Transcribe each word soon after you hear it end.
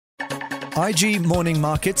IG Morning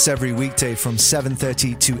Markets every weekday from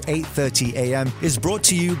 7:30 to 8:30 a.m. is brought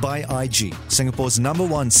to you by IG, Singapore's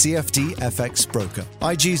 #1 CFD FX broker.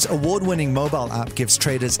 IG's award-winning mobile app gives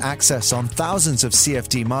traders access on thousands of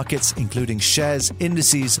CFD markets, including shares,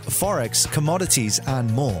 indices, forex, commodities, and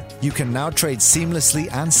more. You can now trade seamlessly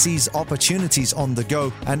and seize opportunities on the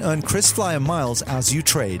go and earn KrisFlyer miles as you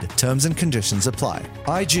trade. Terms and conditions apply.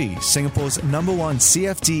 IG, Singapore's #1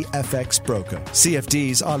 CFD FX broker.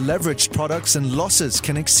 CFDs are leveraged products and losses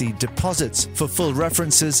can exceed deposits. For full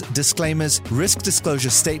references, disclaimers, risk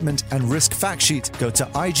disclosure statement, and risk fact sheet, go to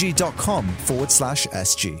ig.com/SG.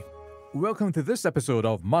 Welcome to this episode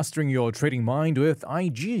of Mastering Your Trading Mind with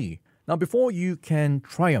IG. Now, before you can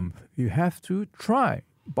triumph, you have to try.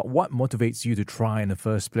 But what motivates you to try in the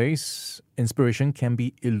first place? Inspiration can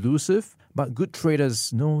be elusive, but good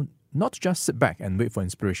traders know not to just sit back and wait for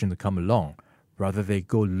inspiration to come along. Rather, they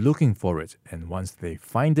go looking for it, and once they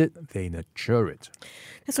find it, they nurture it.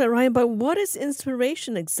 That's right, Ryan. But what is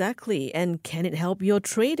inspiration exactly, and can it help your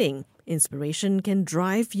trading? Inspiration can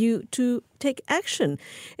drive you to take action.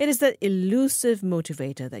 It is that elusive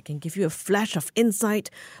motivator that can give you a flash of insight,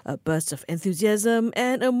 a burst of enthusiasm,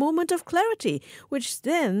 and a moment of clarity, which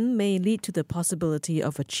then may lead to the possibility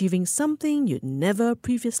of achieving something you'd never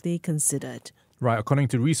previously considered. Right, according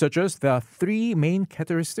to researchers, there are three main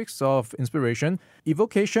characteristics of inspiration: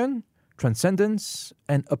 evocation, transcendence,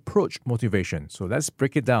 and approach motivation. So let's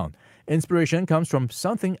break it down. Inspiration comes from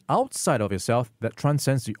something outside of yourself that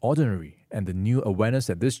transcends the ordinary, and the new awareness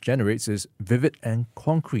that this generates is vivid and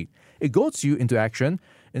concrete. It goads you into action.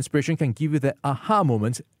 Inspiration can give you that aha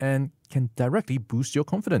moment and can directly boost your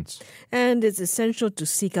confidence. And it's essential to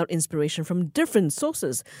seek out inspiration from different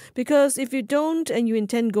sources, because if you don't and you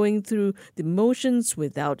intend going through the motions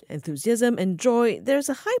without enthusiasm and joy, there's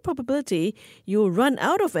a high probability you'll run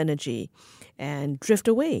out of energy and drift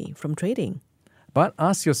away from trading. But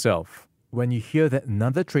ask yourself, when you hear that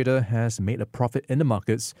another trader has made a profit in the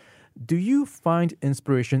markets, do you find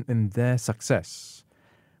inspiration in their success?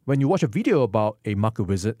 When you watch a video about a market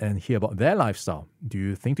wizard and hear about their lifestyle, do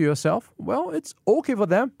you think to yourself, well, it's okay for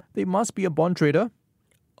them, they must be a born trader?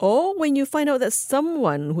 Or when you find out that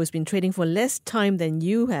someone who's been trading for less time than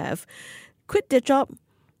you have quit their job,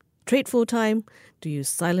 trade full time, do you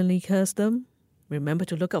silently curse them? Remember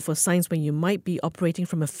to look out for signs when you might be operating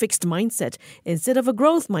from a fixed mindset instead of a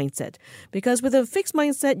growth mindset. Because with a fixed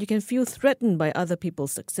mindset, you can feel threatened by other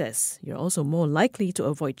people's success. You're also more likely to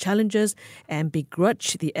avoid challenges and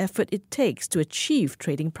begrudge the effort it takes to achieve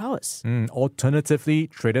trading prowess. Alternatively,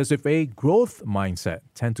 traders with a growth mindset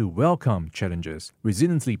tend to welcome challenges,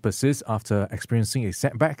 resiliently persist after experiencing a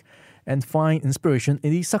setback, and find inspiration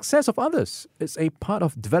in the success of others. It's a part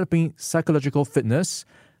of developing psychological fitness.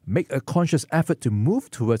 Make a conscious effort to move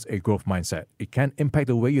towards a growth mindset. It can impact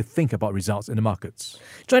the way you think about results in the markets.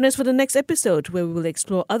 Join us for the next episode where we will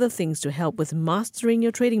explore other things to help with mastering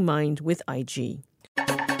your trading mind with IG.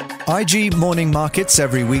 IG Morning Markets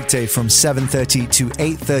every weekday from 7:30 to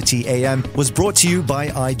 8:30 a.m. was brought to you by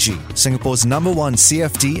IG, Singapore's #1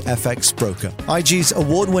 CFD FX broker. IG's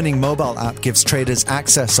award-winning mobile app gives traders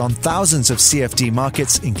access on thousands of CFD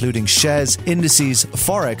markets, including shares, indices,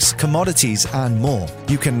 forex, commodities, and more.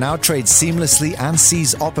 You can now trade seamlessly and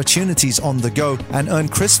seize opportunities on the go and earn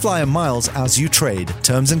KrisFlyer miles as you trade.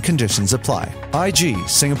 Terms and conditions apply. IG,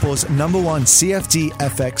 Singapore's #1 CFD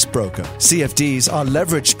FX broker. CFDs are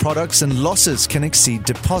leveraged products and losses can exceed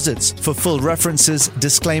deposits. For full references,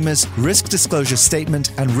 disclaimers, risk disclosure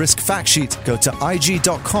statement, and risk fact sheet, go to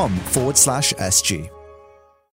ig.com/SG.